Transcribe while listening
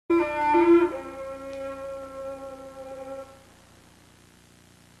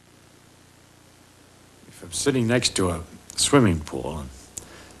sitting next to a swimming pool, and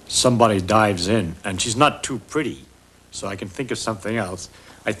somebody dives in, and she's not too pretty, so I can think of something else.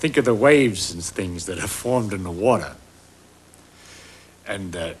 I think of the waves and things that have formed in the water.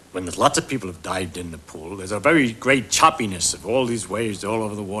 And when there's lots of people have dived in the pool, there's a very great choppiness of all these waves all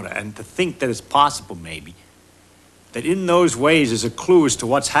over the water. And to think that it's possible, maybe, that in those waves is a clue as to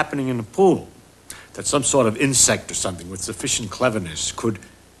what's happening in the pool. That some sort of insect or something with sufficient cleverness could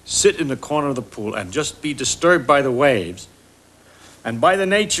sit in the corner of the pool and just be disturbed by the waves, and by the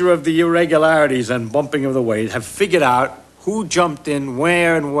nature of the irregularities and bumping of the waves, have figured out who jumped in,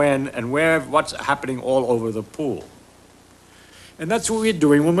 where and when, and what's happening all over the pool. And that's what we're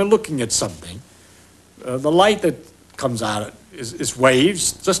doing when we're looking at something. The light that comes out is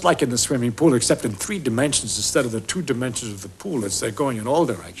waves, just like in the swimming pool, except in 3 dimensions instead of the 2 dimensions of the pool. They're going in all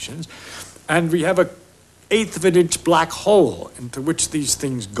directions. And we have an 1/8 of an inch black hole into which these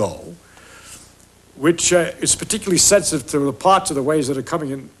things go, which is particularly sensitive to the parts of the waves that are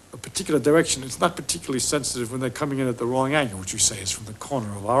coming in a particular direction. It's not particularly sensitive when they're coming in at the wrong angle, which we say is from the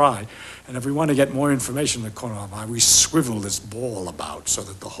corner of our eye. And if we want to get more information in the corner of our eye, we swivel this ball about so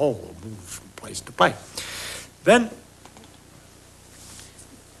that the hole moves from place to place. Then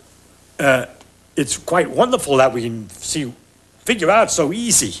it's quite wonderful that we can figure out so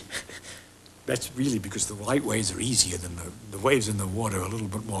easy. That's really because the light waves are easier than the waves in the water are a little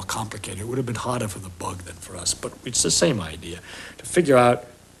bit more complicated. It would have been harder for the bug than for us, but it's the same idea, to figure out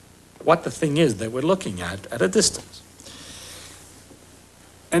what the thing is that we're looking at a distance.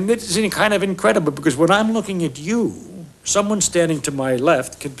 And it's kind of incredible, because when I'm looking at you, someone standing to my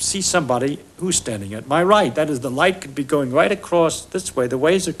left can see somebody who's standing at my right. That is, the light could be going right across this way, the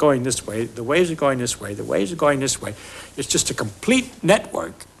waves are going this way, the waves are going this way, the waves are going this way. It's just a complete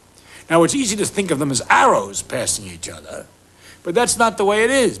network. Now, it's easy to think of them as arrows passing each other, but that's not the way it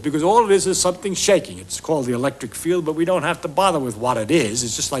is, because all it is something shaking. It's called the electric field, but we don't have to bother with what it is.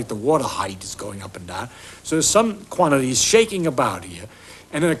 It's just like the water height is going up and down. So there's some quantities shaking about here,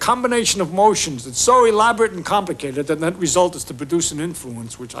 and in a combination of motions that's so elaborate and complicated that that result is to produce an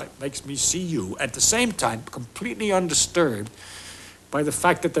influence which makes me see you, at the same time completely undisturbed by the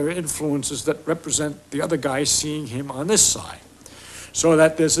fact that there are influences that represent the other guy seeing him on this side. So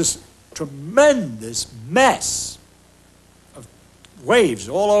that there's this tremendous mess of waves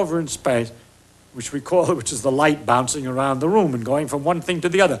all over in space, which is the light bouncing around the room and going from one thing to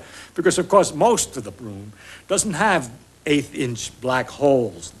the other. Because, of course, most of the room doesn't have 1/8 inch black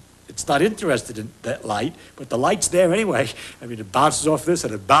holes. It's not interested in that light, but the light's there anyway. I mean, it bounces off this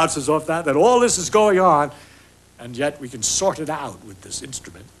and it bounces off that, and all this is going on, and yet we can sort it out with this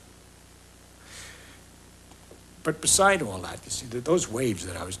instrument. But beside all that, you see, those waves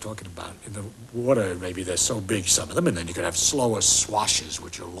that I was talking about in the water, maybe they're so big, some of them, and then you can have slower swashes,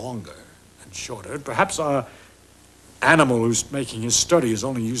 which are longer and shorter. And perhaps our animal who's making his study is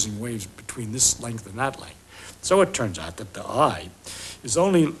only using waves between this length and that length. So it turns out that the eye is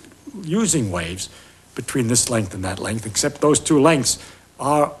only using waves between this length and that length, except those 2 lengths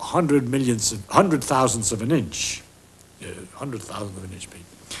are 100 thousandths of an inch. 100 thousandths of an inch big.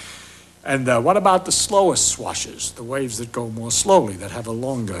 And what about the slower swashes, the waves that go more slowly, that have a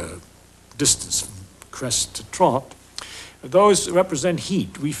longer distance from crest to trough? Those represent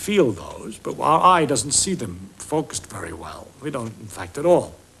heat. We feel those, but our eye doesn't see them focused very well. We don't, in fact, at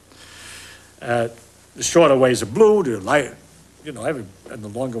all. The shorter waves are blue, the light, and the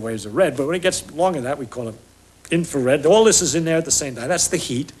longer waves are red. But when it gets longer than that, we call it infrared. All this is in there at the same time. That's the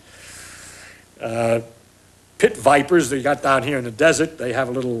heat. Pit vipers that you got down here in the desert, they have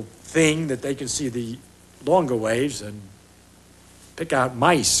a little thing that they can see the longer waves and pick out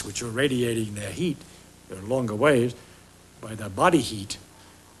mice, which are radiating their heat, their longer waves, by their body heat,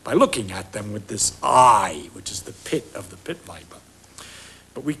 by looking at them with this eye, which is the pit of the pit viper.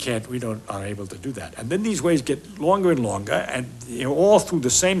 But we aren't able to do that. And then these waves get longer and longer, and all through the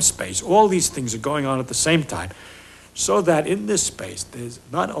same space, all these things are going on at the same time, so that in this space, there's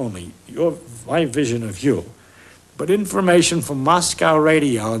not only my vision of you, but information from Moscow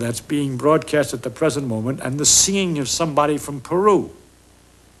radio that's being broadcast at the present moment, and the seeing of somebody from Peru.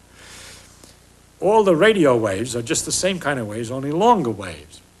 All the radio waves are just the same kind of waves, only longer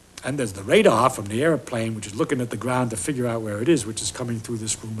waves. And there's the radar from the airplane, which is looking at the ground to figure out where it is, which is coming through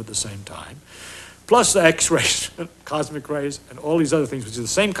this room at the same time. Plus the X-rays, cosmic rays, and all these other things, which are the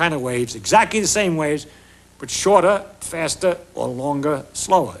same kind of waves, exactly the same waves, but shorter, faster, or longer,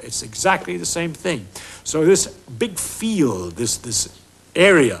 slower. It's exactly the same thing. So this big field, this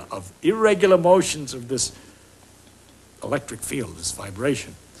area of irregular motions of this electric field, this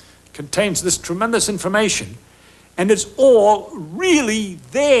vibration, contains this tremendous information, and it's all really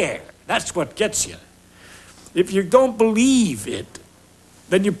there. That's what gets you. If you don't believe it,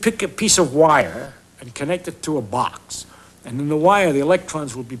 then you pick a piece of wire and connect it to a box. And in the wire, the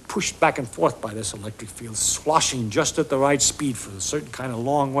electrons will be pushed back and forth by this electric field, sloshing just at the right speed for a certain kind of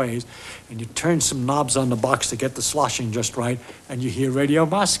long ways. And you turn some knobs on the box to get the sloshing just right, and you hear Radio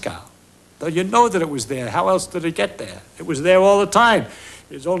Moscow. Though you know that it was there. How else did it get there? It was there all the time.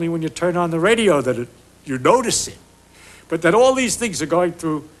 It's only when you turn on the radio that you notice it. But that all these things are going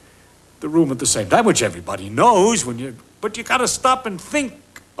through the room at the same time, which everybody knows but you got to stop and think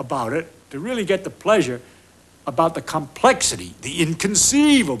about it to really get the pleasure about the complexity, the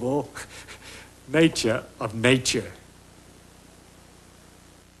inconceivable nature of nature.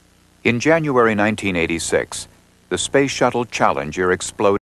 In January 1986, the Space Shuttle Challenger exploded.